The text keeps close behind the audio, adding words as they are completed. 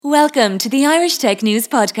Welcome to the Irish Tech News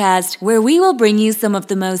Podcast, where we will bring you some of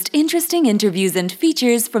the most interesting interviews and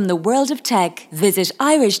features from the world of tech. Visit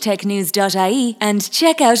irishtechnews.ie and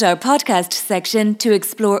check out our podcast section to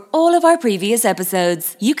explore all of our previous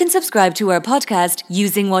episodes. You can subscribe to our podcast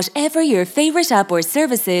using whatever your favourite app or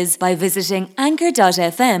service is by visiting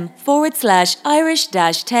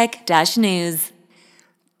anchor.fm/Irish-tech-news.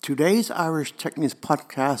 Today's Irish Tech News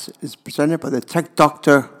Podcast is presented by the tech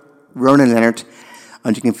doctor, Ronan,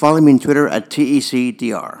 and you can follow me on Twitter at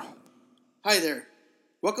TECDR. Hi there.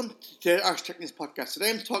 Welcome to the Irish Tech News Podcast. Today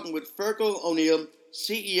I'm talking with Feargal O'Neill,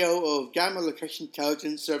 CEO of Gamma Location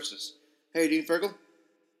Intelligence Services. How are you doing, Feargal?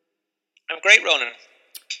 I'm great, Ronan.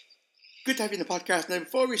 Good to have you in the podcast. Now,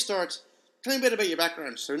 before we start, tell me a bit about your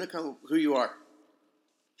background, so I know who you are.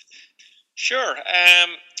 Sure.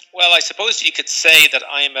 Well, I suppose you could say that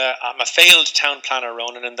I'm a failed town planner,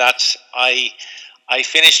 Ronan, in that I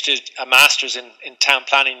finished a master's in town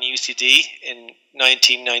planning in UCD in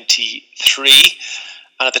 1993,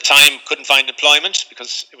 and at the time couldn't find employment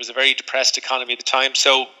because it was a very depressed economy at the time.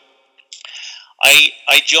 So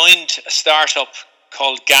I joined a startup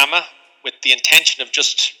called Gamma with the intention of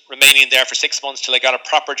just remaining there for 6 months till I got a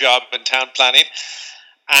proper job in town planning.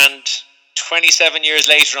 And 27 years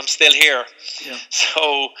later, I'm still here. Yeah.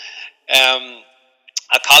 So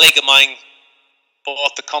a colleague of mine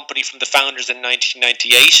bought the company from the founders in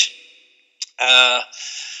 1998.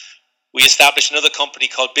 We established another company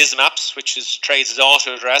called BizMaps, which trades as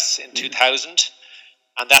auto address in 2000,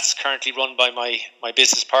 and that's currently run by my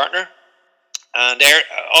business partner. And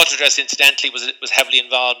auto address, incidentally, was heavily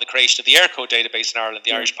involved in the creation of the Aircode database in Ireland,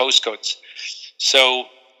 the Irish postcodes. So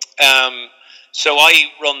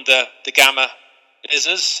I run the Gamma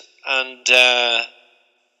business, and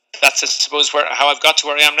that's, I suppose, how I've got to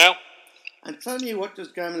where I am now. And tell me, what does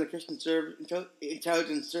Gamma Location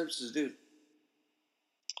Intelligence Services do?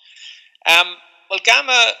 Well,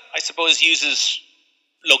 Gamma, I suppose, uses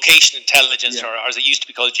location intelligence, or as it used to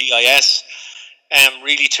be called, GIS,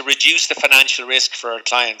 really to reduce the financial risk for our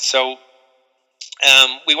clients. So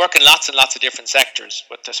we work in lots and lots of different sectors,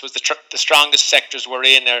 but I suppose the strongest sectors we're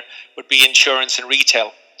in would be insurance and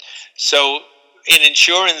retail. So in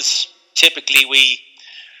insurance, typically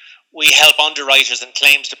we help underwriters and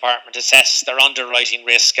claims department assess their underwriting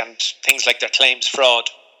risk and things like their claims fraud.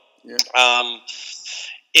 Yeah.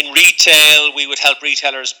 In retail, we would help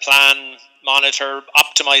retailers plan, monitor,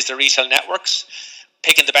 optimize their retail networks,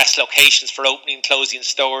 picking the best locations for opening and closing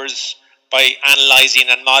stores by analysing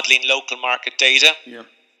and modelling local market data,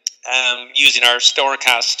 using our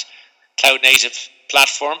Storecast cloud-native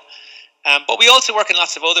platform. But we also work in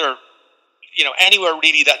lots of other, anywhere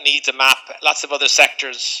really that needs a map, lots of other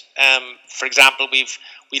sectors. For example,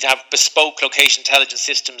 we'd have bespoke location intelligence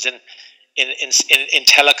systems in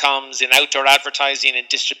telecoms, in outdoor advertising, in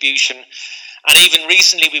distribution, and even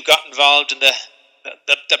recently we've got involved in the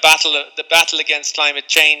battle against climate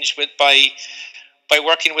change by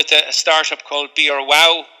working with a startup called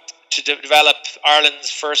BRWOW to develop Ireland's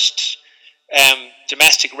first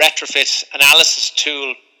domestic retrofit analysis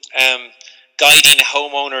tool, guiding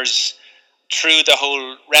homeowners through the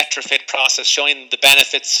whole retrofit process, showing the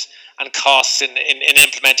benefits and costs in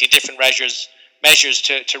implementing different measures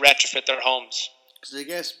to retrofit their homes. Because I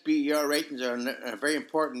guess BER ratings are very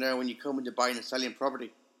important now when you come into buying and selling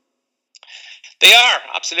property. They are,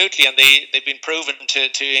 absolutely, and they've been proven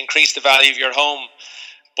to increase the value of your home.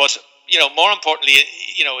 But more importantly,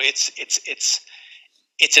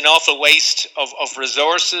 it's an awful waste of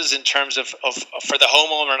resources in terms of for the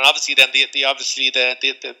homeowner, and obviously then the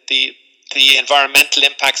environmental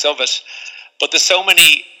impacts of it. But there's so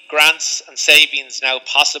many grants and savings now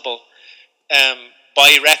possible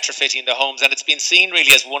by retrofitting the homes, and it's been seen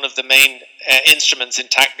really as one of the main instruments in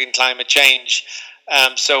tackling climate change.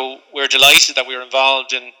 So we're delighted that we're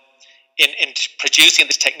involved in producing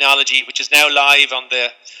this technology, which is now live on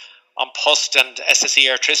PUST and SSE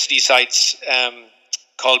electricity sites,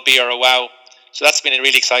 called BRWOW. So that's been a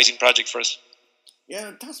really exciting project for us.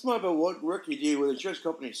 Yeah, tell us more about what work you do with insurance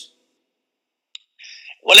companies.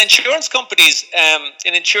 Well, insurance companies,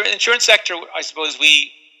 in insurance sector, I suppose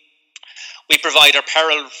we provide our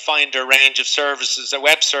Peril Finder range of services, our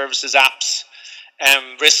web services, apps,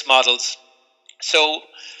 risk models. So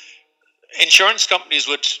insurance companies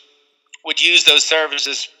would use those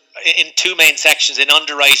services in two main sections, in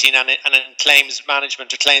underwriting and in claims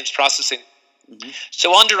management or claims processing. Mm-hmm.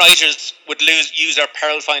 So underwriters would use our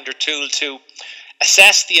Peril Finder tool to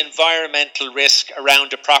assess the environmental risk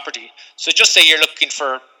around a property. So just say you're looking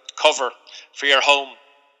for cover for your home.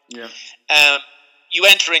 Yeah. you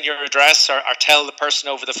enter in your address or tell the person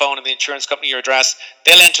over the phone in the insurance company your address.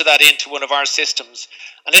 They'll enter that into one of our systems,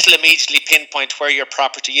 and it'll immediately pinpoint where your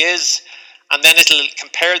property is, and then it'll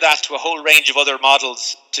compare that to a whole range of other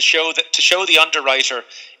models to show the underwriter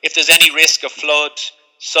if there's any risk of flood,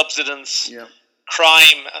 subsidence,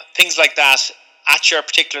 crime, things like that at your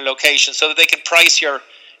particular location, so that they can price your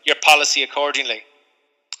policy accordingly.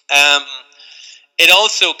 It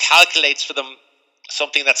also calculates for them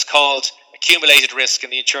something that's called accumulated risk in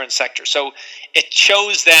the insurance sector. So it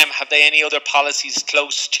shows them, have they any other policies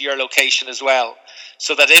close to your location as well,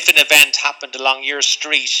 so that if an event happened along your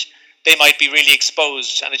street, they might be really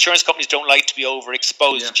exposed. And insurance companies don't like to be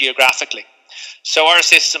overexposed geographically. So our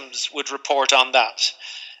systems would report on that.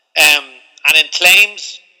 And in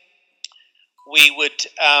claims, we would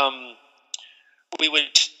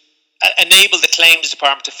enable the claims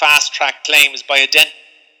department to fast track claims by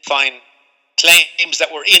identifying claims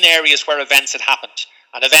that were in areas where events had happened.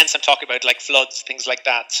 And events I'm talking about, like floods, things like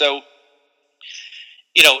that. So,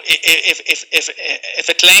 you know, if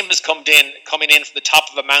a claim is coming in from the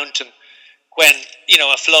top of a mountain when, you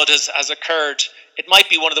know, a flood has occurred, it might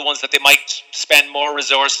be one of the ones that they might spend more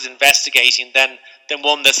resources investigating than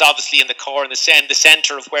one that's obviously in the core, in the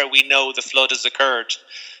centre of where we know the flood has occurred.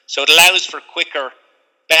 So it allows for quicker,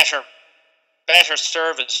 better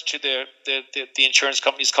service to the insurance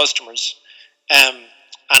company's customers,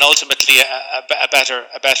 and ultimately a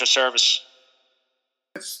better service.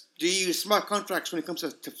 Do you use smart contracts when it comes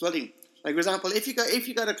to flooding? Like, for example, if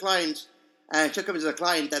you got a client, shakeup is a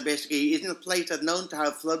client that basically is in a place that's known to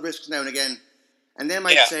have flood risks now and again, and they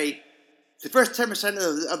might say the first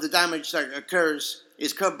 10% of the damage that occurs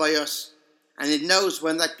is covered by us, and it knows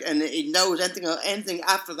it knows anything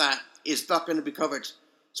after that is not going to be covered.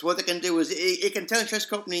 So what they can do is it can tell the insurance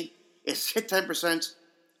company it's hit 10%.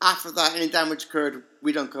 After that, any damage occurred,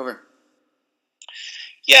 we don't cover.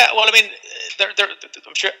 Yeah, well, I mean,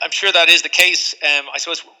 I'm sure that is the case. I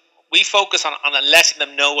suppose we focus on letting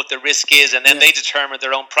them know what the risk is, and then they determine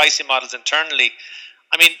their own pricing models internally.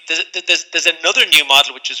 I mean, there's another new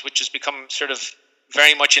model which has become sort of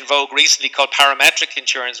very much in vogue recently, called parametric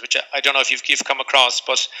insurance, which I don't know if you've come across,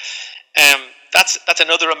 but that's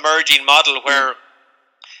another emerging model where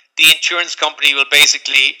the insurance company will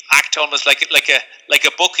basically act almost like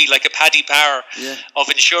a bookie, like a Paddy Power of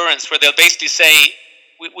insurance, where they'll basically say,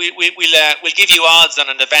 we'll give you odds on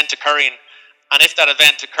an event occurring, and if that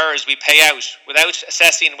event occurs, we pay out without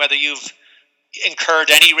assessing whether you've incurred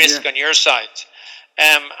any risk on your side.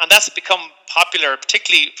 And that's become popular,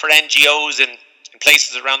 particularly for NGOs in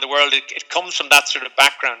places around the world. It comes from that sort of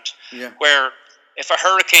background, where if a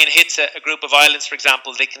hurricane hits a group of islands, for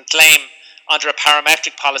example, they can claim under a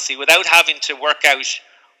parametric policy without having to work out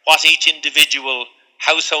what each individual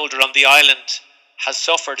householder on the island has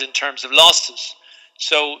suffered in terms of losses.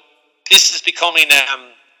 So this is becoming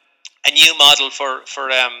a new model for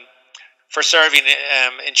serving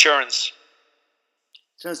insurance.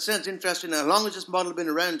 Sounds interesting. How long has this model been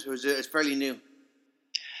around, or is it fairly new?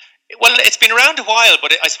 Well, it's been around a while,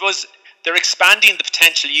 but I suppose they're expanding the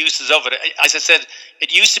potential uses of it. As I said,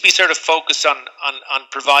 it used to be sort of focused on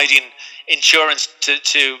providing insurance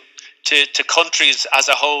to countries as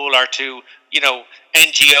a whole, or to, you know,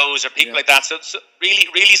 NGOs or people like that. So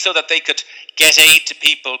really so that they could get aid to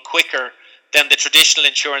people quicker than the traditional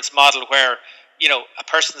insurance model, where, you know, a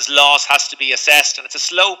person's loss has to be assessed, and it's a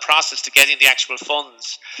slow process to getting the actual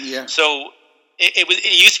funds. Yeah. So it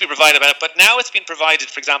used to be provided about it, but now it's been provided.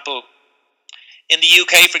 For example, in the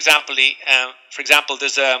UK, for example,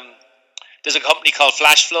 there's a company called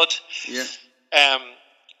Flash Flood,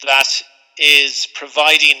 that is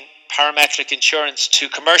providing parametric insurance to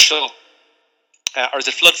commercial, or is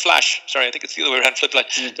it Flood Flash? Sorry, I think it's the other way around. Flood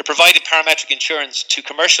Flash. They're providing parametric insurance to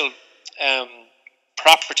commercial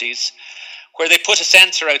properties, where they put a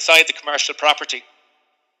sensor outside the commercial property,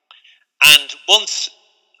 and once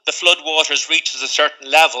the flood waters reaches a certain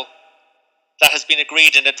level that has been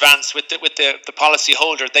agreed in advance with the policy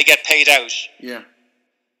holder, they get paid out. Yeah.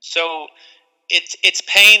 So it's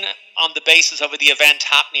paying on the basis of the event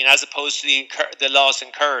happening, as opposed to the loss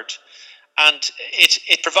incurred, and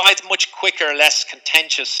it provides much quicker, less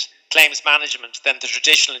contentious claims management than the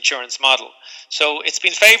traditional insurance model. So it's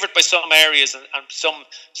been favoured by some areas and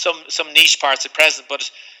some niche parts at present, but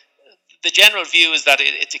the general view is that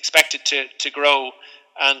it's expected to grow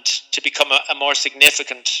and to become a more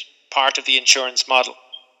significant part of the insurance model.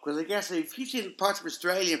 Because I guess if you see parts of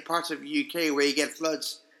Australia and parts of the UK where you get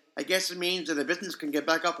floods, I guess it means that the business can get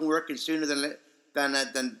back up and working sooner than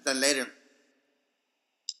later.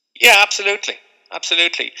 Yeah, absolutely.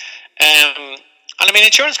 And I mean,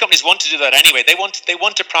 insurance companies want to do that anyway. They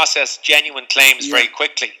want to process genuine claims very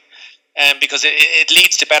quickly, because it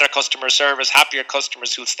leads to better customer service, happier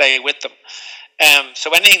customers who'll stay with them.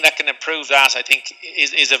 So anything that can improve that, I think,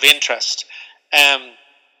 is of interest.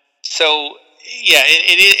 So yeah,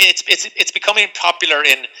 it's becoming popular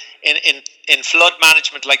in flood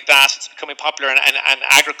management like that. It's becoming popular in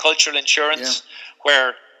agricultural insurance,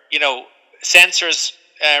 where sensors,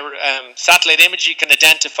 satellite imagery can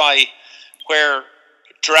identify where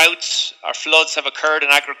droughts or floods have occurred in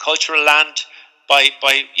agricultural land by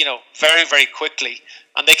very, very quickly,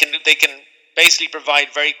 and they can basically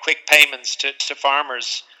provide very quick payments to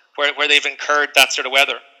farmers where they've incurred that sort of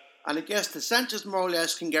weather. And I guess the sensors more or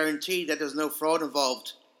less can guarantee that there's no fraud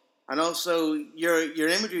involved, and also your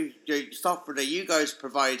imagery, your software that you guys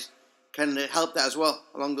provide can help that as well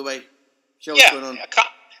along the way. Show what's going on.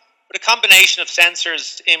 With a combination of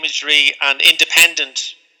sensors, imagery, and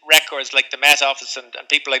independent records like the Met Office and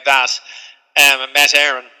people like that, and Met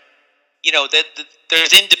Éireann,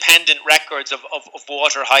 there's independent records of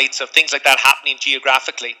water heights, of things like that happening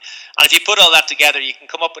geographically. And if you put all that together, you can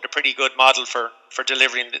come up with a pretty good model for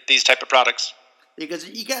delivering these type of products. Because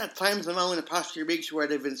you get at times in the past few weeks where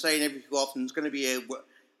they've been saying every so often it's going to be a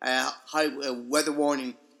high weather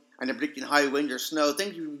warning, and they're predicting high wind or snow,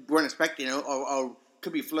 things you weren't expecting, or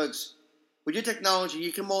could be floods. With your technology,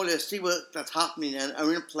 you can more or less see what that's happening and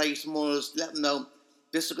are in place, more or less let them know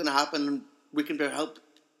this is going to happen, and we can help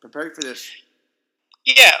prepare for this.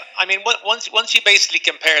 Yeah, I mean, once you basically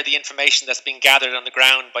compare the information that's being gathered on the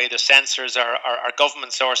ground by either sensors or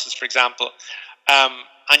government sources, for example,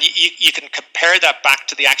 and you can compare that back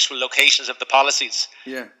to the actual locations of the policies.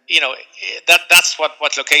 Yeah, that's what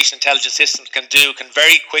location intelligence systems can do. Can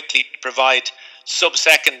very quickly provide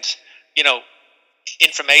sub-second,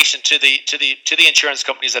 information to the insurance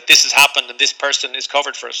companies that this has happened and this person is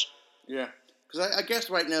covered for it. Yeah, because I guess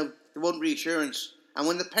right now there won't be insurance. And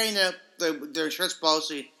when they're paying out their insurance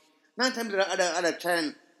policy, 9 times out of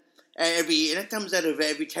 10, every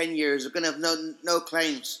 10 years, they're going to have no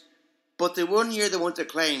claims. But the 1 year they want to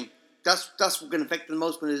claim, that's what's going to affect them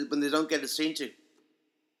most when they don't get it seen to.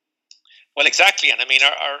 Well, exactly. And I mean,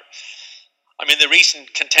 the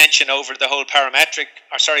recent contention over the whole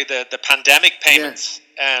the pandemic payments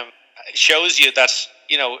shows you that,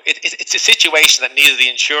 it's a situation that neither the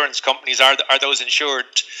insurance companies or those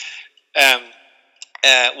insured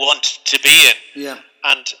want to be in. Yeah.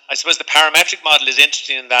 And I suppose the parametric model is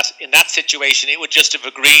interesting in that situation it would just have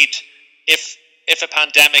agreed if a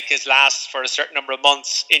pandemic lasts for a certain number of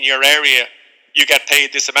months in your area, you get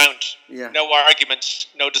paid this amount. Yeah. No argument,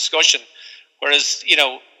 no discussion. Whereas,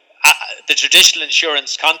 the traditional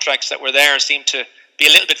insurance contracts that were there seem to be a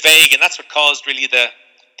little bit vague, and that's what caused really the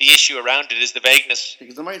issue around it, is the vagueness.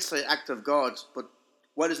 Because they might say act of God, but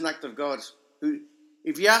what is an act of God?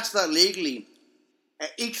 If you ask that legally,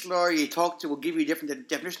 each lawyer you talk to will give you a different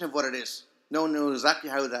definition of what it is. No one knows exactly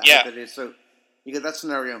how that is. So you get that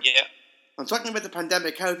scenario. Yeah. I'm talking about the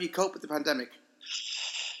pandemic. How have you coped with the pandemic?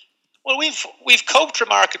 Well, we've coped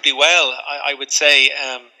remarkably well, I would say,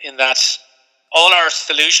 in that all our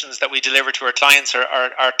solutions that we deliver to our clients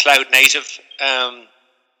are cloud native.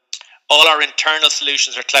 All our internal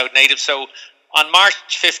solutions are cloud native. So on March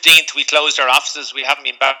 15th, we closed our offices. We haven't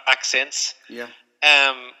been back since. Yeah.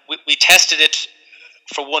 We tested it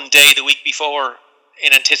for 1 day the week before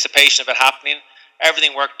in anticipation of it happening.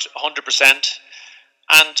 Everything worked 100%.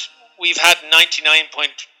 And we've had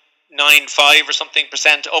 99.95 or something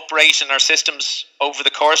 % uprate in our systems over the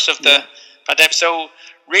course of the pandemic. So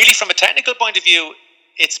really, from a technical point of view,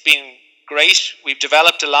 it's been great. We've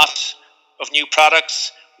developed a lot of new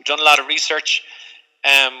products. We've done a lot of research.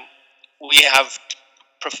 We have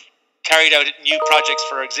carried out new projects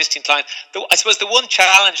for our existing clients. I suppose the one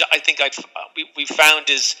challenge I think we've found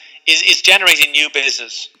is generating new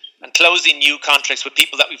business and closing new contracts with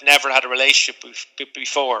people that we've never had a relationship with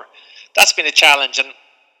before. That's been a challenge, and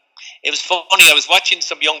it was funny. I was watching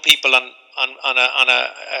some young people on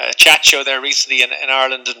a chat show there recently in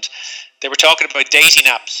Ireland, and they were talking about dating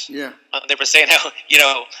apps. Yeah, and they were saying how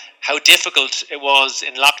difficult it was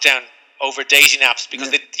in lockdown over dating apps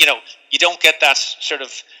because you don't get that sort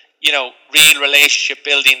of real relationship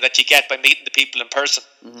building that you get by meeting the people in person.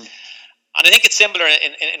 Mm-hmm. And I think it's similar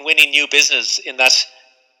in winning new business in that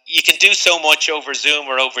you can do so much over Zoom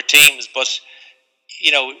or over Teams, but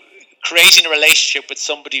creating a relationship with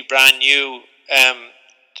somebody brand new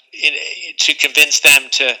to convince them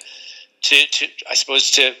to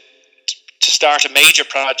start a major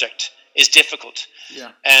project is difficult.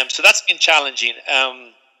 Yeah. So that's been challenging.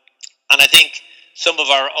 And I think some of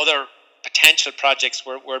our other potential projects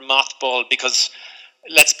were mothballed because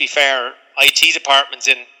let's be fair, IT departments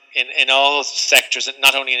in all sectors, and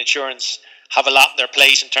not only in insurance, have a lot on their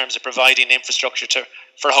plate in terms of providing infrastructure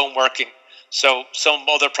for home working. So some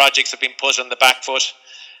other projects have been put on the back foot.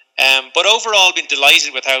 But overall, been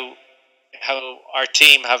delighted with how our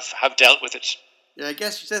team have dealt with it. Yeah, I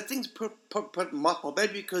guess you said things put in mothball,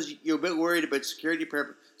 maybe because you're a bit worried about security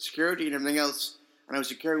and everything else, and how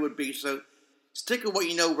secure it would be. So stick with what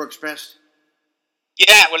you know works best.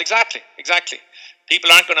 Yeah, well, exactly.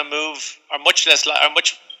 People aren't going to move, are much less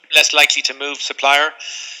likely to move supplier,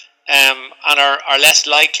 and are less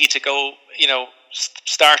likely to go,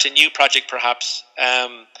 start a new project perhaps.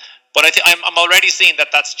 But I'm already seeing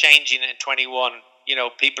that's changing in 21.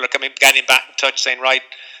 People are getting back in touch, saying, right,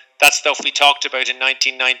 that stuff we talked about in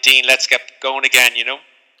 1919, let's get going again.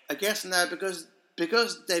 I guess now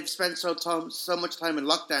because they've spent so much time in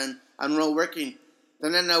lockdown and remote working, they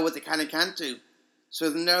now know what they can and can't do. So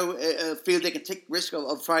they now feel they can take risk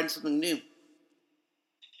of trying something new.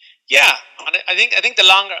 Yeah, and I think the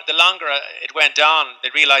longer it went on, they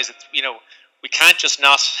realised that we can't just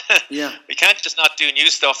not we can't just not do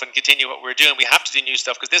new stuff and continue what we're doing. We have to do new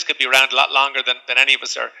stuff because this could be around a lot longer than any of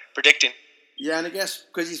us are predicting. Yeah, and I guess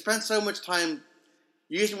because you spent so much time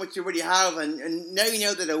using what you already have, and now you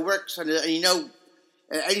know that it works, and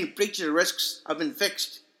any breaches or risks have been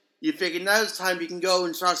fixed. You figure now's the time you can go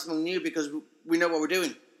and start something new because we know what we're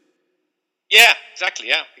doing. Yeah, exactly.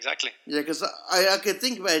 Yeah, because I could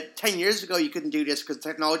think about 10 years ago you couldn't do this because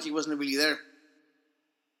technology wasn't really there.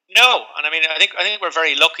 No, and I think we're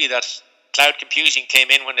very lucky that cloud computing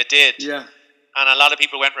came in when it did. Yeah. And a lot of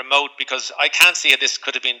people went remote because I can't see how this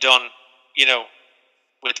could have been done,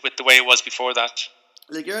 with the way it was before that.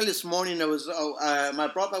 Like early this morning, my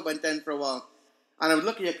broadband went down for a while, and I was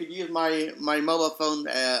lucky I could use my mobile phone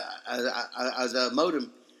as a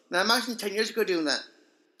modem. Now imagine 10 years ago doing that.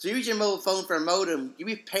 So you use your mobile phone for a modem, you'd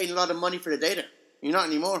be paying a lot of money for the data. You're not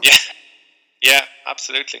anymore. Yeah,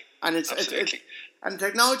 absolutely. And and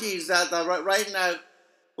technology is that right now,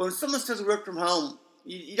 when someone says work from home,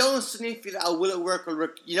 you don't suddenly feel, will it work?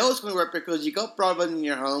 You know it's going to work because you got broadband in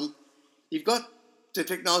your home, you've got the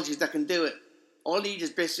technologies that can do it. All you need is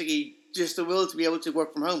basically just the will to be able to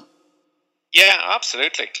work from home. Yeah,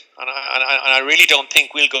 absolutely. And I really don't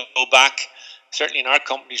think we'll go back, certainly in our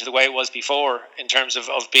company, to the way it was before in terms of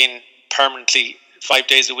being permanently 5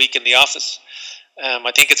 days a week in the office.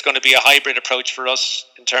 I think it's going to be a hybrid approach for us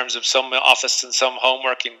in terms of some office and some home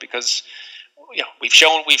working because we've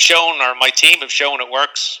shown, or my team have shown it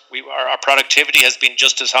works. Our productivity has been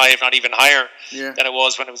just as high, if not even higher, than it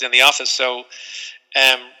was when it was in the office. So,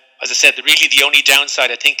 as I said, the only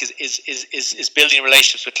downside I think is building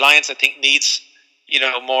relationships with clients. I think needs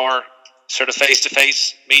more sort of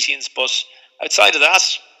face-to-face meetings, but outside of that,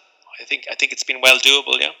 I think it's been well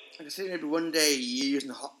doable. Yeah, I can see maybe one day you're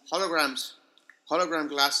using hologram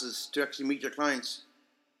glasses to actually meet your clients.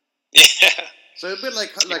 Yeah. So a bit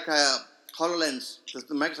like HoloLens that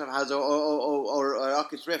the Microsoft has, or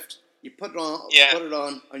Oculus Rift. You put it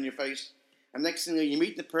on your face, and next thing you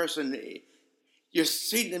meet the person, you're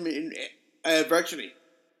seeing them virtually,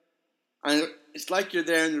 and it's like you're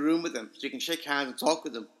there in the room with them, so you can shake hands and talk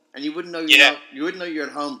with them, and you wouldn't know you're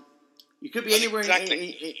at home. You could be anywhere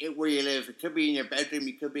where you live. It could be in your bedroom.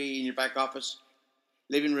 You could be in your back office,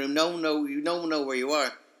 living room. No one know where you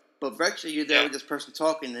are, but virtually you're there with this person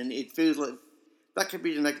talking, and it feels like that could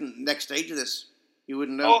be the next stage of this. You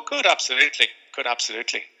wouldn't know. Oh, could absolutely.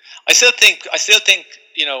 I still think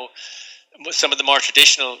some of the more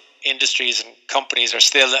traditional industries and companies are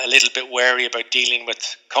still a little bit wary about dealing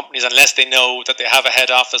with companies unless they know that they have a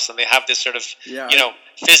head office and they have this sort of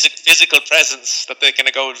physical presence that they can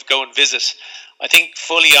go and visit. I think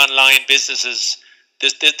fully online businesses,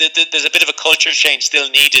 there's a bit of a culture change still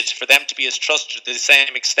needed for them to be as trusted to the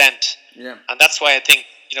same extent. Yeah. And that's why I think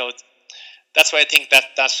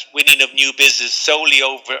that winning of new business solely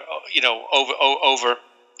over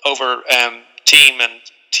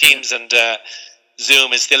Teams and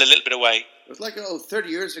Zoom is still a little bit away. It was like 30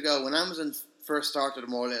 years ago when Amazon first started,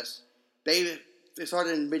 more or less. They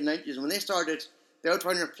started in the mid-90s. When they started, they were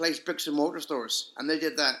trying to replace bricks and mortar stores, and they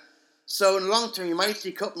did that. So in the long term, you might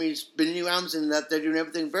see companies building new Amazon that they're doing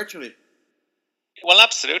everything virtually. Well,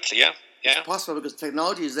 absolutely, yeah. It's possible because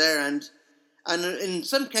technology is there, and in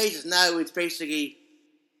some cases now it's basically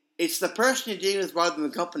it's the person you're dealing with rather than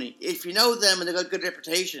the company. If you know them and they've got a good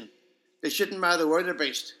reputation, it shouldn't matter where they're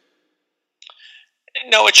based.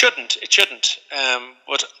 No, it shouldn't.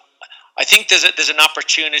 But I think there's an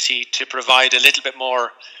opportunity to provide a little bit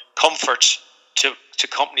more comfort to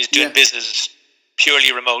companies doing business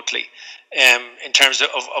purely remotely, in terms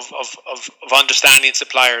of understanding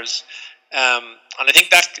suppliers. And I think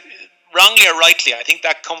that, wrongly or rightly, I think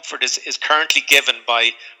that comfort is currently given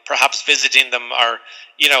by perhaps visiting them, or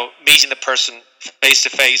meeting the person face to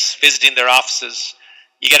face, visiting their offices.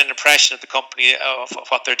 You get an impression of the company, of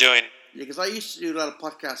what they're doing. Yeah, because I used to do a lot of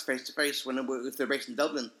podcasts face to face if they're based in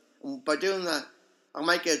Dublin. And by doing that, I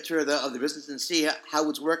might get a tour of the business and see how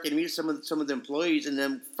it's working, meet some of the employees, and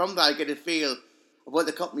then from that I get a feel of what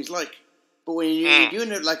the company's like. But when you're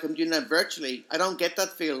doing it like I'm doing that virtually, I don't get that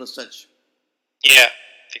feel as such. Yeah,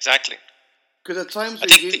 exactly. Because at times when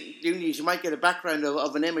you're doing these, you might get a background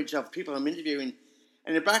of an image of people I'm interviewing,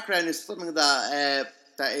 and the background is something that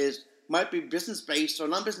might be business based or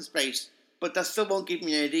non business based, but that still won't give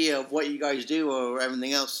me an idea of what you guys do or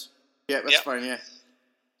everything else. Yeah, that's fine. Yeah.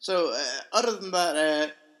 So, other than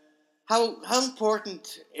that, how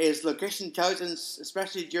important is location intelligence,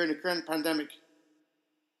 especially during the current pandemic?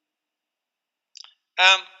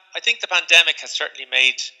 I think the pandemic has certainly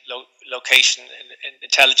made location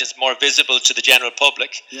intelligence more visible to the general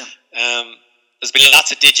public. Yeah. There's been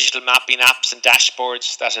lots of digital mapping apps and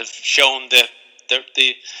dashboards that have shown the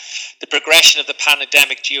progression of the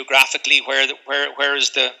pandemic geographically, where have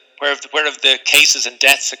the cases and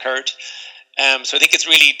deaths occurred. So I think it's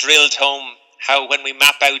really drilled home how when we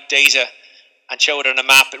map out data and show it on a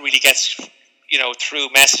map, it really gets through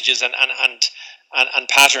messages and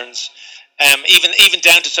patterns. Even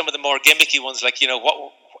down to some of the more gimmicky ones, like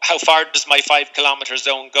how far does my 5 kilometre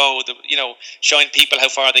zone go? Showing people how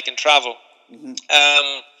far they can travel. Mm-hmm.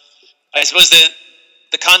 I suppose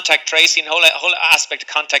the contact tracing, whole aspect of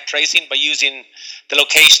contact tracing by using the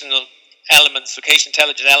location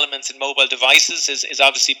intelligent elements in mobile devices is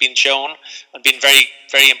obviously been shown and been very,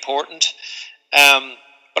 very important.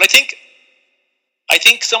 But I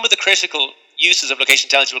think some of the critical uses of location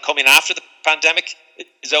intelligence will come in after the pandemic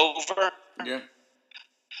is over. Yeah.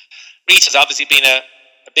 Reach has obviously been a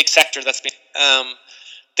big sector that's been.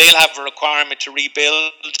 They'll have a requirement to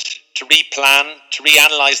rebuild, to replan, to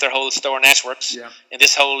reanalyze their whole store networks in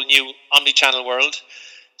this whole new omni-channel world.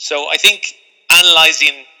 So I think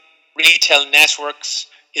analyzing retail networks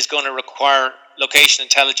is going to require location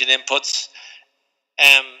intelligent inputs.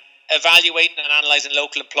 Evaluating and analysing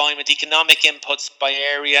local employment, economic inputs by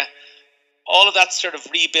area, all of that sort of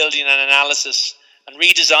rebuilding and analysis and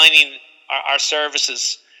redesigning our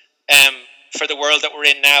services for the world that we're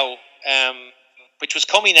in now, which was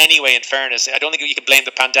coming anyway, in fairness. I don't think you can blame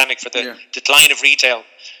the pandemic for the decline of retail.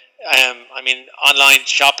 Online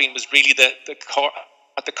shopping was really the core,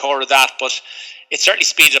 at the core of that, but it certainly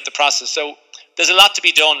speeded up the process. So there's a lot to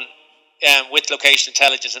be done with location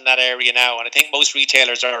intelligence in that area now, and I think most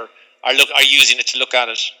retailers are using it to look at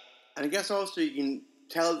it. And I guess also you can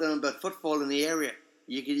tell them about footfall in the area.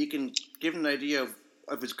 You can give them an idea of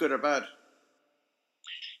if it's good or bad.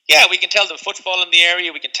 Yeah, we can tell them footfall in the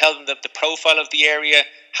area. We can tell them the profile of the area,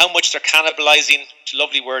 how much they're cannibalizing. It's a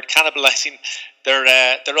lovely word, cannibalizing their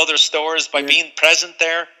other stores by being present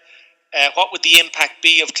there. What would the impact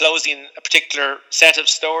be of closing a particular set of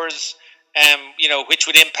stores? Which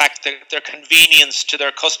would impact their convenience to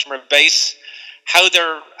their customer base. How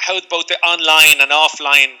both the online and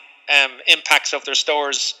offline impacts of their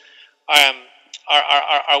stores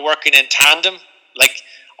are working in tandem. Like,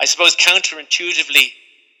 I suppose counterintuitively,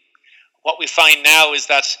 what we find now is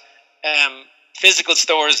that physical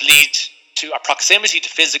stores lead to, or proximity to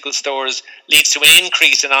physical stores leads to an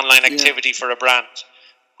increase in online activity for a brand,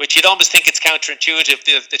 which you'd almost think it's counterintuitive.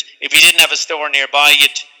 That if you didn't have a store nearby,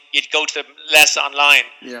 you'd go to less online.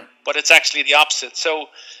 Yeah. But it's actually the opposite. So,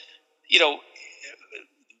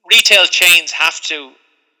 retail chains have to,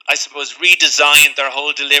 I suppose, redesign their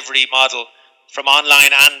whole delivery model from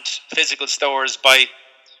online and physical stores by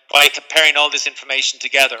comparing all this information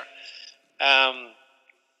together.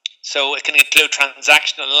 So it can include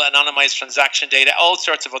transactional, anonymized transaction data, all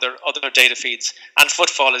sorts of other data feeds, and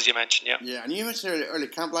footfall, as you mentioned. Yeah, and you mentioned earlier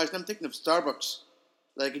cannibalizing. I'm thinking of Starbucks.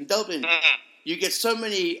 Like in Dublin, you get so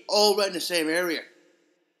many all around the same area.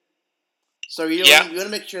 So you want to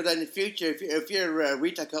make sure that in the future, if you're a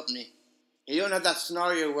retail company, you don't have that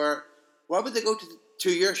scenario where why would they go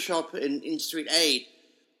to your shop in Street A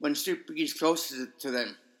when Street B is closest to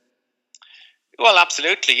them? Well,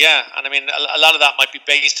 absolutely, yeah. And I mean, a lot of that might be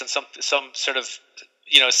based on some sort of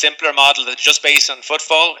simpler model that's just based on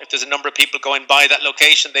footfall. If there's a number of people going by that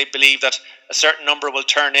location, they believe that a certain number will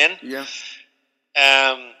turn in. Yeah.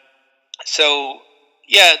 So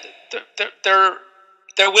yeah, there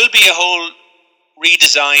will be a whole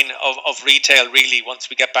redesign of retail really once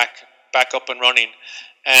we get back up and running,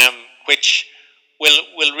 which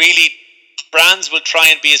will really, brands will try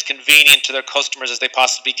and be as convenient to their customers as they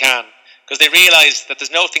possibly can, because they realise that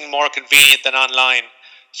there's nothing more convenient than online.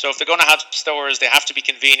 So if they're going to have stores, they have to be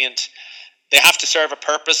convenient. They have to serve a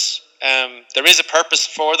purpose. There is a purpose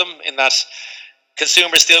for them in that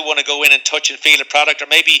consumers still want to go in and touch and feel a product, or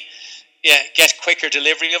maybe get quicker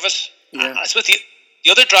delivery of it. Yeah. I suppose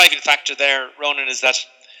the other driving factor there, Ronan, is that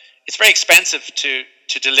it's very expensive to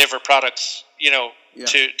deliver products,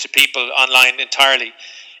 to people online entirely.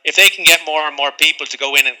 If they can get more and more people to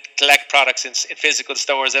go in and collect products in physical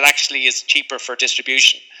stores, it actually is cheaper for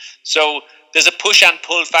distribution. So there's a push and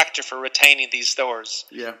pull factor for retaining these stores.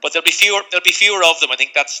 Yeah. But there'll be fewer of them. I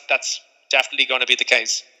think that's definitely going to be the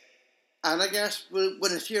case. And I guess when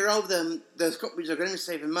there's fewer of them, those companies are going to be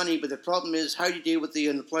saving money, but the problem is how do you deal with the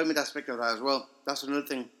unemployment aspect of that as well? That's another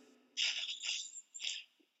thing.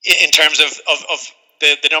 In terms of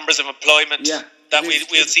the numbers of employment that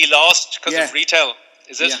we'll see lost because of retail,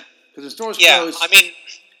 is it? Yeah, because the stores close. I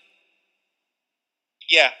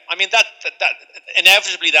mean that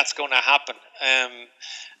inevitably that's going to happen, and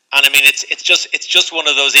I mean it's just one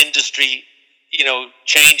of those industry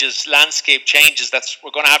landscape changes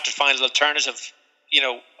we're going to have to find an alternative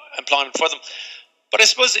employment for them. But I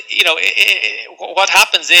suppose what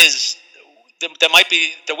happens is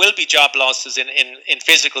there will be job losses in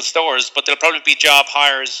physical stores, but there'll probably be job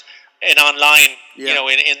hires in online,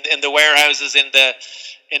 in the warehouses, in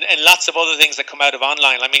lots of other things that come out of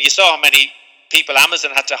online. I mean, you saw how many people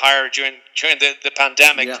Amazon had to hire during the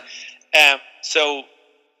pandemic. Yeah. So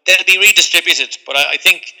they'll be redistributed. But I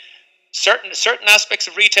think certain aspects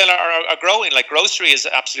of retail are growing. Like grocery is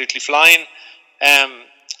absolutely flying.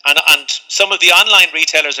 And some of the online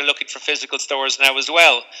retailers are looking for physical stores now as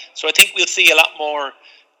well. So I think we'll see a lot more,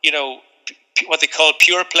 what they call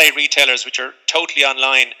pure play retailers, which are totally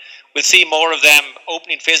online. We'll see more of them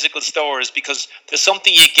opening physical stores because there's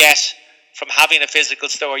something you get from having a physical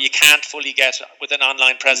store you can't fully get with an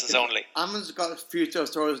online presence only. Amazon's got a few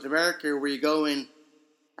stores in America where you go in,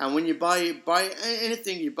 and when you buy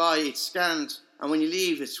anything you buy, it's scanned, and when you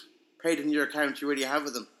leave, it's paid in your account you already have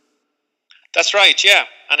with them. That's right, yeah,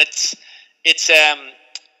 and it's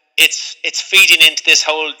feeding into this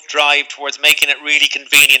whole drive towards making it really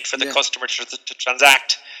convenient for the customer to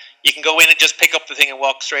transact. You can go in and just pick up the thing and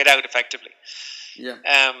walk straight out effectively. Yeah.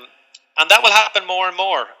 And that will happen more and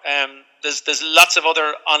more. There's lots of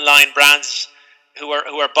other online brands who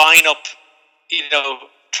are buying up,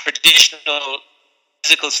 traditional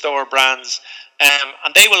physical store brands,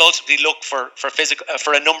 and they will ultimately look for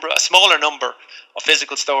a smaller number of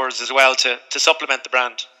physical stores as well to supplement the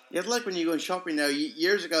brand. Yeah, it's like when you go shopping now.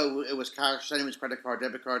 Years ago, it was cash, then it was credit card,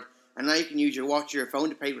 debit card, and now you can use your watch or your phone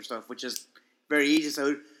to pay for stuff, which is very easy.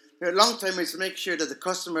 So a long time is to make sure that the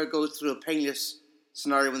customer goes through a painless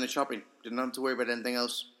scenario when they're shopping. They don't have to worry about anything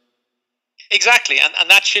else. Exactly, and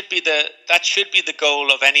that should be the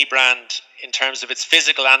goal of any brand in terms of its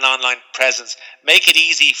physical and online presence. Make it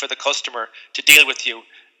easy for the customer to deal with you.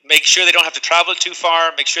 Make sure they don't have to travel too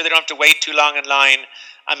far. Make sure they don't have to wait too long in line,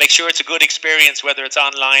 and make sure it's a good experience whether it's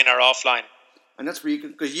online or offline. And that's where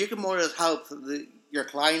you can more or less help your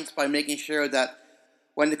clients by making sure that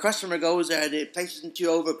when the customer goes there, the place isn't too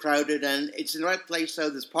overcrowded and it's in the right place, so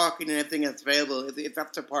there's parking and everything that's available if they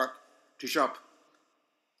have to park to shop.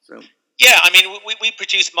 So. Yeah, I mean, we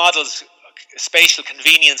produce models, spatial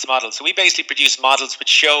convenience models. So we basically produce models which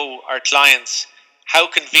show our clients how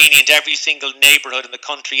convenient every single neighbourhood in the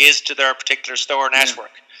country is to their particular store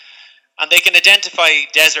network. Yeah. And they can identify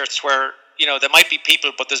deserts where, there might be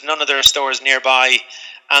people, but there's none of their stores nearby.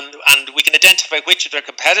 And we can identify which of their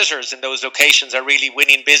competitors in those locations are really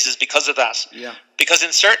winning business because of that. Yeah. Because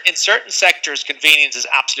in certain sectors, convenience is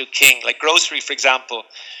absolute king. Like grocery, for example,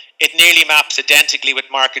 it nearly maps identically with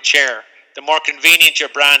market share. The more convenient your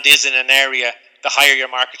brand is in an area, the higher your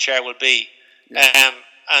market share will be. Yeah.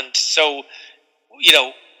 And so,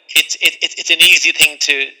 it's an easy thing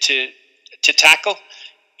to tackle.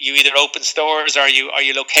 You either open stores or you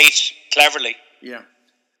locate cleverly. Yeah.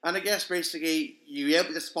 And I guess basically you're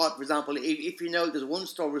able to spot, for example, if there's one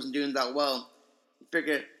store isn't doing that well, you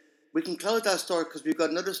figure we can close that store because we've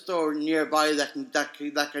got another store nearby that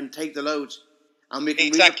can take the loads, and we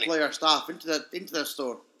can redeploy our staff into that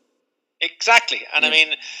store. Exactly, and I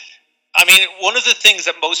mean, one of the things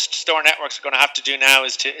that most store networks are going to have to do now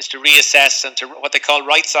is to reassess and to what they call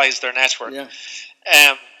right-size their network. Yeah.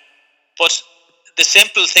 But the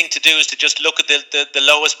simple thing to do is to just look at the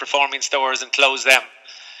lowest performing stores and close them.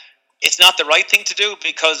 It's not the right thing to do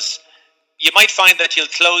because you might find that you'll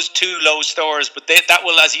close 2 low stores, but that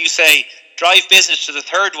will, as you say, drive business to the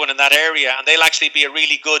third one in that area, and they'll actually be a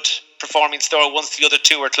really good performing store once the other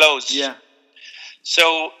 2 are closed. Yeah.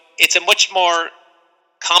 So it's a much more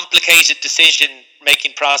complicated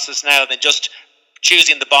decision-making process now than just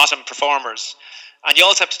choosing the bottom performers. And you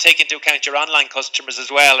also have to take into account your online customers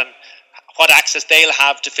as well, and what access they'll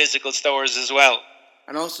have to physical stores as well.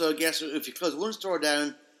 And also, I guess, if you close one store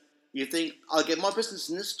down, you think, I'll get more business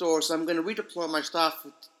in this store, so I'm going to redeploy my staff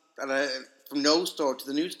from the old store to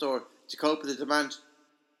the new store to cope with the demand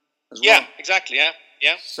as well. Yeah, exactly,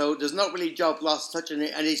 yeah. So there's not really job loss such in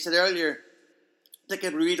it. And he said earlier, they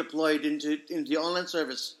can be redeployed into the online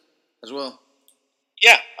service as well.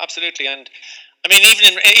 Yeah, absolutely. And I mean,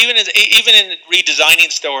 even in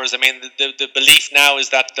redesigning stores, I mean, the belief now is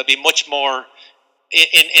that there'll be much more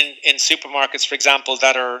in supermarkets, for example,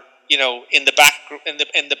 that are in the background,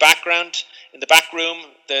 in the back room,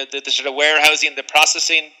 the sort of warehousing, the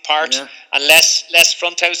processing part, and less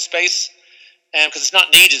front house space, because it's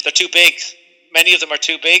not needed. They're too big. Many of them are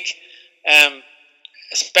too big,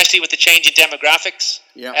 especially with the changing demographics.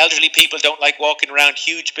 Yeah. Elderly people don't like walking around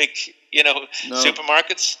huge, big,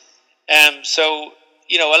 supermarkets. So,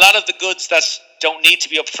 a lot of the goods that don't need to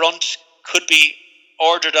be up front could be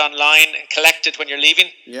ordered online and collected when you're leaving.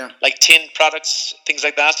 Yeah. Like tin products, things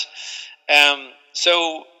like that.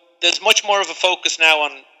 So there's much more of a focus now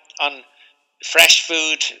on fresh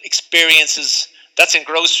food experiences. That's in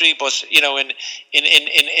grocery, but in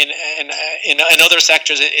other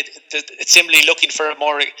sectors, it's simply looking for a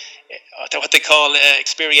more what they call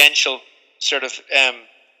experiential sort of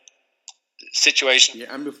situation.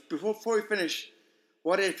 Yeah, and before we finish,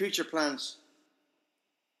 what are your future plans?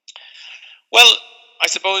 Well, I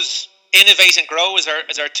suppose innovate and grow is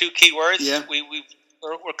our two key words. Yeah.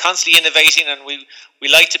 We're constantly innovating, and we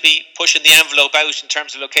like to be pushing the envelope out in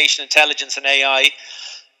terms of location intelligence and AI.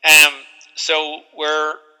 So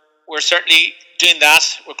we're certainly doing that.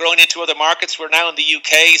 We're growing into other markets. We're now in the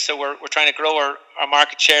UK, so we're trying to grow our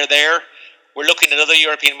market share there. We're looking at other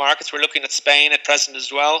European markets. We're looking at Spain at present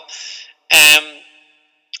as well.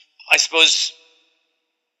 I suppose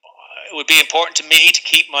it would be important to me to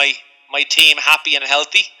keep my team happy and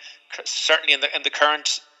healthy, certainly in the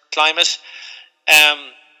current climate.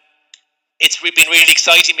 It's been really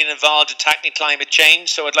exciting being involved in tackling climate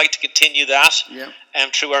change, so I'd like to continue that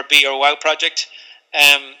through our Be or Wow project.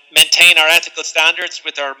 Maintain our ethical standards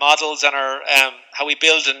with our models and our how we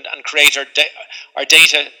build and create our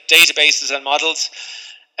databases and models.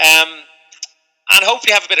 And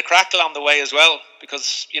hopefully have a bit of crackle on the way as well,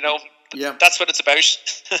 because, that's what it's about.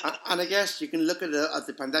 And I guess you can look at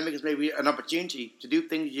the pandemic as maybe an opportunity to do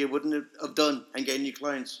things you wouldn't have done and gain new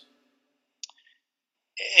clients.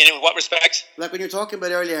 In what respect? Like when you were talking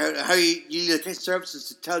about earlier, how you use services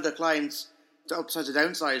to tell their clients the upsides and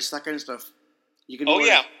downsides, that kind of stuff. You can.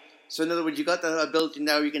 So in other words, you got that ability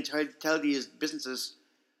now. You can tell these businesses,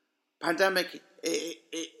 pandemic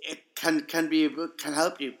it can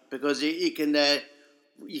help you, because it can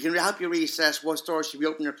help you reassess what stores should be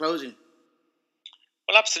open or closing.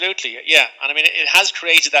 Well, absolutely, yeah. And I mean, it has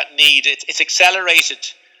created that need. It's accelerated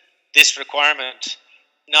this requirement.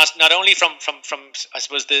 Not only from I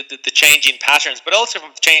suppose the changing patterns, but also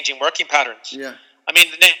from the changing working patterns. Yeah. I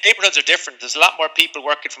mean, the neighbourhoods are different. There's a lot more people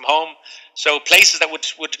working from home. So places that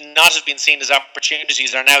would not have been seen as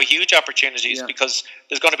opportunities are now huge opportunities, because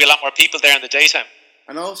there's going to be a lot more people there in the daytime.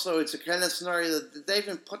 And also, it's a kind of scenario that they've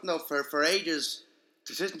been putting up for ages,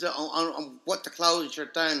 decisions on what to close and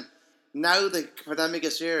shut down. Now the pandemic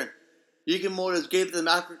is here. You can more or less give them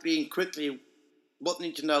accurately and quickly what they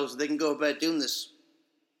need to know so they can go about doing this.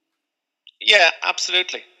 Yeah,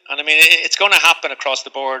 absolutely. And I mean, it's going to happen across the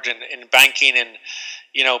board in banking and,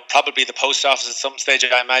 probably the post office at some stage,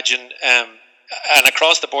 I imagine, and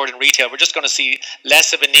across the board in retail. We're just going to see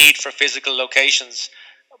less of a need for physical locations,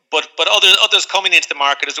 but others coming into the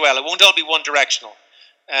market as well. It won't all be one directional.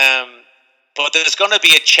 But there's going to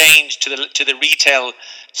be a change to the retail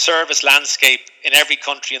service landscape in every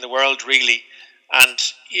country in the world, really. And,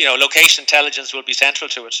 location intelligence will be central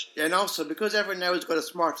to it. Yeah, and also, because everyone now has got a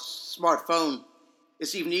smartphone,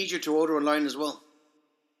 it's even easier to order online as well.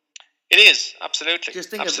 It is, absolutely. Just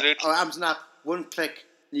think of our Amazon app, one click,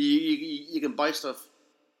 you can buy stuff.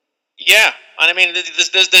 Yeah, and I mean,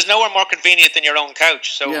 there's nowhere more convenient than your own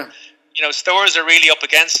couch. So, stores are really up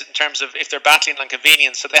against it in terms of if they're battling on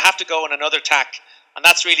convenience. So they have to go on another tack. And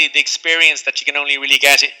that's really the experience that you can only really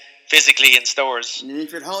get physically in stores. And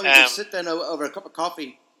if you're at home, you can sit down over a cup of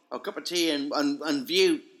coffee or a cup of tea and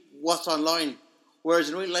view what's online. Whereas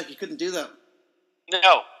in real life, you couldn't do that.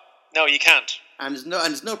 No, you can't. And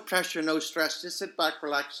there's no pressure, no stress. Just sit back,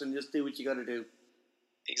 relax, and just do what you got to do.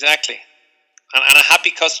 Exactly. And a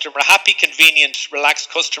happy customer, a happy, convenient, relaxed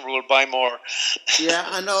customer will buy more. Yeah,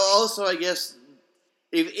 and also, I guess,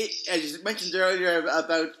 as you mentioned earlier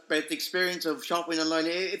about the experience of shopping online,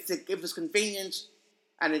 if it's convenient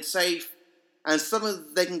and it's safe and something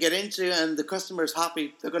they can get into, and the customer is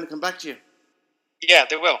happy, they're going to come back to you. Yeah,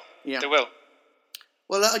 they will. Yeah. They will.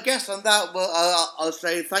 Well, I guess on that, I'll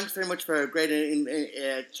say thanks very much for a great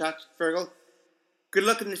chat, Feargal. Good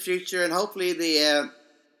luck in the future, and hopefully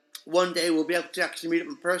one day we'll be able to actually meet up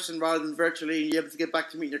in person rather than virtually, and you're able to get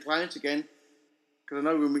back to meeting your clients again. Because I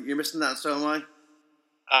know you're missing that, and so am I.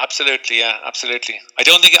 Absolutely, yeah, absolutely. I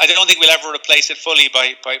don't think we'll ever replace it fully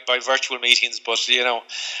by virtual meetings, but we'll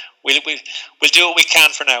do what we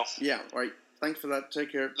can for now. Yeah, right. Thanks for that.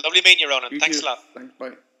 Take care. Lovely meeting you, Ronan. Thanks too. a lot. Thanks.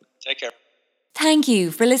 Bye. Take care. Thank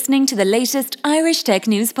you for listening to the latest Irish Tech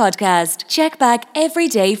News podcast. Check back every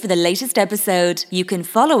day for the latest episode. You can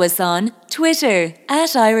follow us on Twitter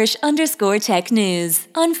 @Irish_Tech News,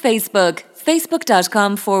 on Facebook,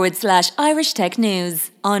 facebook.com/Irish Tech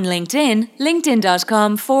News, on LinkedIn,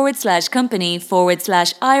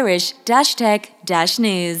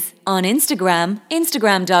 linkedin.com/Irish-Tech-News, on Instagram,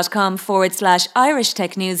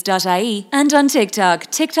 instagram.com/IrishTechNews.ie, and on TikTok,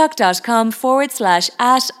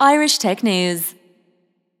 tiktok.com/@Irish Tech News.